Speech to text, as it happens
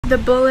The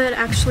bullet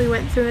actually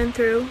went through and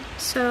through,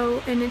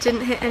 and it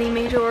didn't hit any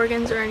major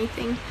organs or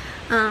anything.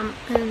 And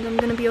I'm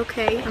gonna be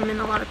okay. I'm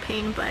in a lot of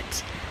pain,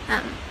 but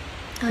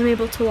I'm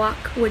able to walk,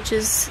 which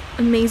is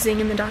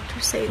amazing, and the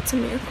doctors say it's a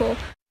miracle.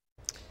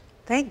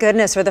 Thank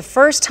goodness. For the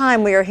first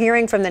time, we are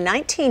hearing from the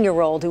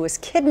 19-year-old who was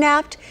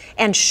kidnapped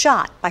and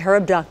shot by her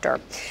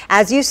abductor.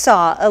 As you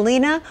saw,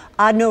 Alina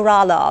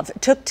Adnuralov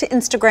took to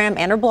Instagram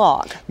and her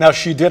blog. Now,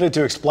 she did it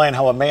to explain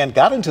how a man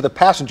got into the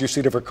passenger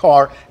seat of her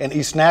car in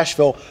East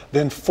Nashville,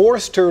 then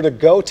forced her to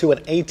go to an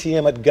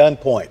ATM at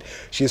gunpoint.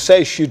 She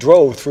says she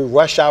drove through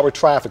rush hour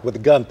traffic with the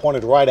gun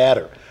pointed right at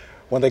her.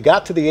 When they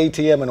got to the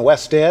ATM in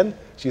West End,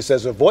 she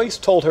says a voice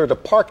told her to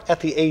park at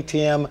the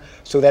ATM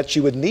so that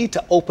she would need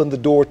to open the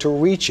door to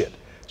reach it.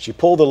 She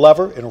pulled the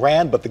lever and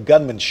ran, but the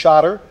gunman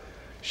shot her.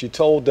 She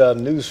told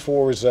News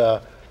 4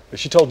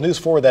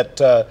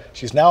 that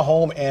she's now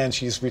home and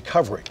she's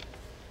recovering.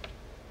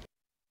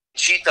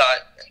 She thought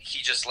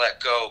he just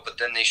let go, but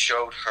then they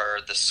showed her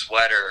the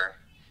sweater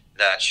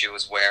that she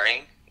was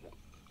wearing,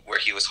 where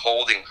he was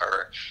holding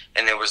her,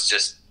 and it was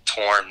just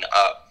torn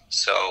up.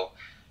 So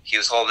he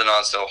was holding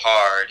on so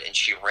hard, and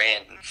she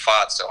ran and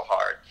fought so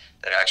hard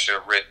that it actually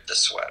ripped the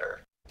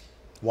sweater.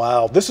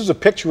 Wow, this is a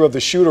picture of the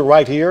shooter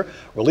right here,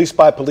 released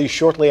by police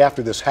shortly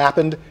after this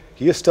happened.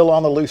 He is still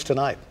on the loose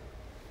tonight.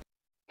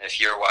 If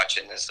you're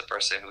watching as the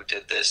person who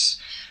did this,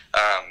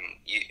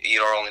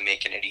 you're only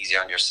making it easy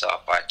on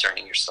yourself by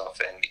turning yourself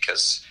in,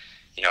 because,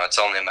 you know, it's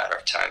only a matter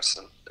of time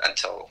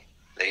until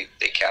they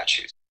catch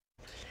you.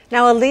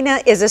 Now,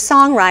 Alina is a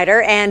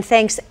songwriter and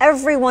thanks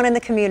everyone in the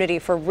community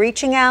for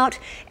reaching out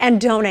and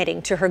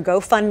donating to her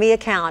GoFundMe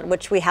account,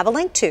 which we have a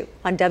link to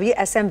on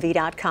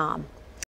WSMV.com.